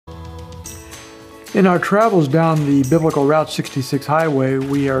In our travels down the biblical Route 66 highway,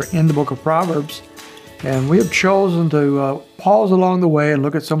 we are in the book of Proverbs, and we have chosen to pause along the way and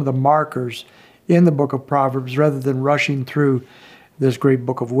look at some of the markers in the book of Proverbs rather than rushing through this great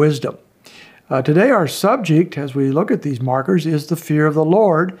book of wisdom. Today our subject, as we look at these markers, is the fear of the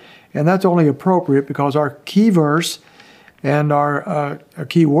Lord, and that's only appropriate because our key verse and our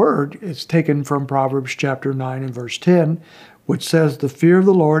key word is taken from Proverbs chapter 9 and verse 10, which says, "The fear of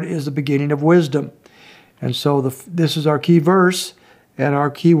the Lord is the beginning of wisdom." And so this is our key verse, and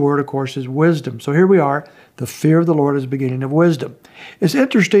our key word, of course, is wisdom. So here we are, the fear of the Lord is the beginning of wisdom. It's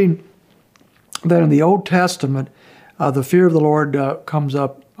interesting that in the Old Testament, the fear of the Lord comes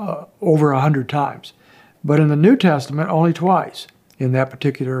up over 100 times. But in the New Testament, only twice in that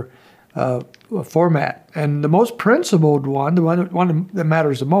particular format. And the most principled one, the one that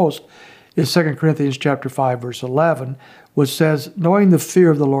matters the most, is 2 Corinthians chapter 5, verse 11, which says, "Knowing the fear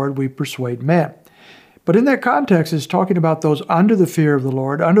of the Lord, we persuade men." But in that context, it's talking about those under the fear of the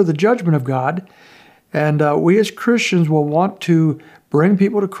Lord, under the judgment of God. And we as Christians will want to bring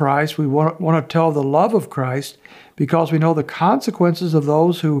people to Christ. We want to tell the love of Christ because we know the consequences of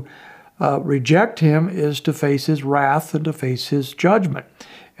those who reject Him is to face His wrath and to face His judgment.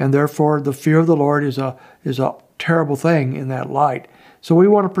 And therefore, the fear of the Lord is a terrible thing in that light. So we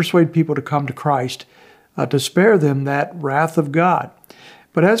want to persuade people to come to Christ to spare them that wrath of God.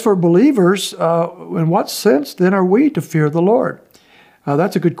 But as for believers, in what sense then are we to fear the Lord?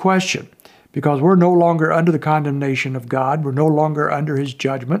 That's a good question, because we're no longer under the condemnation of God. We're no longer under His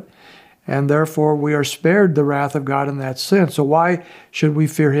judgment, and therefore we are spared the wrath of God in that sense. So why should we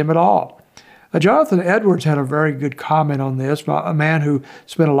fear Him at all? Jonathan Edwards had a very good comment on this, a man who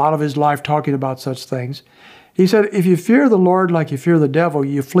spent a lot of his life talking about such things. He said, if you fear the Lord like you fear the devil,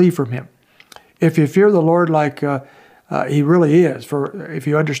 you flee from Him. If you fear the Lord like He really is, for if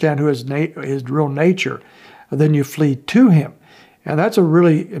you understand who His real nature, then you flee to Him. And that's a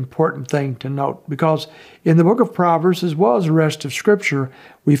really important thing to note, because in the book of Proverbs, as well as the rest of Scripture,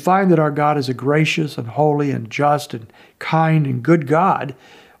 we find that our God is a gracious and holy and just and kind and good God.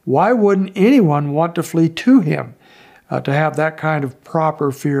 Why wouldn't anyone want to flee to Him, to have that kind of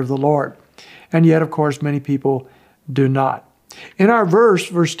proper fear of the Lord? And yet, of course, many people do not. In our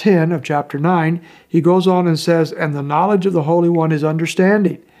verse 10 of chapter 9, he goes on and says, "And the knowledge of the Holy One is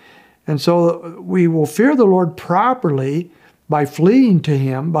understanding." And so we will fear the Lord properly by fleeing to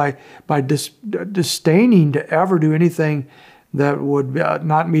Him, by disdaining to ever do anything that would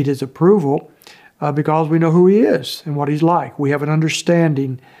not meet His approval, because we know who He is and what He's like. We have an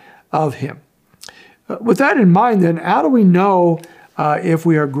understanding of Him. With that in mind, then, how do we know if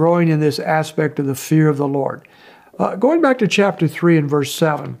we are growing in this aspect of the fear of the Lord? Going back to chapter 3 and verse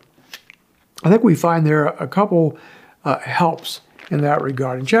 7, I think we find there a couple helps in that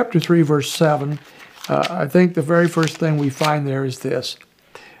regard. In chapter 3, verse 7, I think the very first thing we find there is this,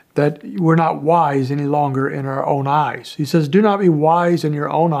 that we're not wise any longer in our own eyes. He says, "Do not be wise in your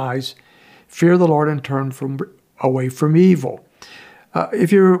own eyes. Fear the Lord and turn away from evil."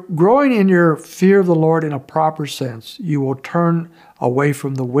 If you're growing in your fear of the Lord in a proper sense, you will turn away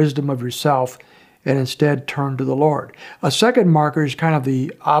from the wisdom of yourself and instead turn to the Lord. A second marker is kind of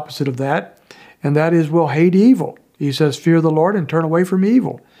the opposite of that, and that is we'll hate evil. He says, "Fear the Lord and turn away from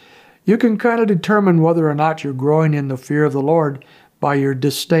evil." You can kind of determine whether or not you're growing in the fear of the Lord by your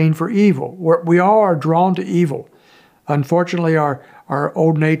disdain for evil. We all are drawn to evil. Unfortunately, our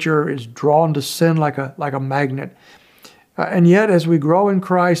old nature is drawn to sin like a magnet. And yet, as we grow in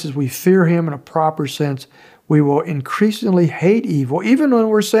Christ, as we fear Him in a proper sense, we will increasingly hate evil, even when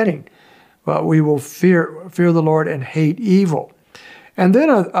we're sinning. We will fear the Lord and hate evil. And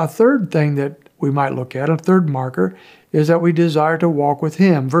then a third thing that we might look at, a third marker, is that we desire to walk with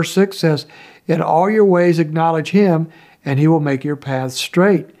Him. Verse 6 says, "In all your ways acknowledge Him, and He will make your paths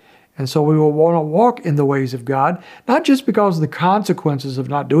straight." And so we will want to walk in the ways of God, not just because of the consequences of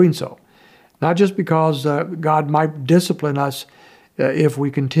not doing so, not just because God might discipline us if we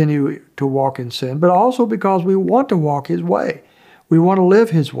continue to walk in sin, but also because we want to walk His way. We want to live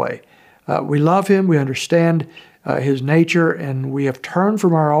His way. We love Him, we understand His nature, and we have turned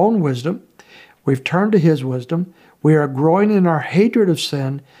from our own wisdom. We've turned to His wisdom. We are growing in our hatred of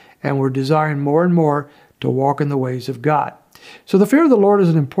sin, and we're desiring more and more to walk in the ways of God. So the fear of the Lord is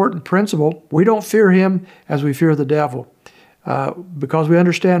an important principle. We don't fear Him as we fear the devil, because we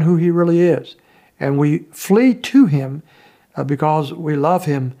understand who He really is. And we flee to Him because we love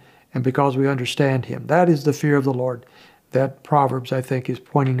Him and because we understand Him. That is the fear of the Lord that Proverbs, I think, is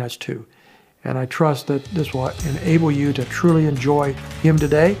pointing us to. And I trust that this will enable you to truly enjoy Him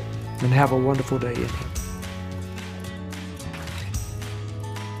today and have a wonderful day in Him.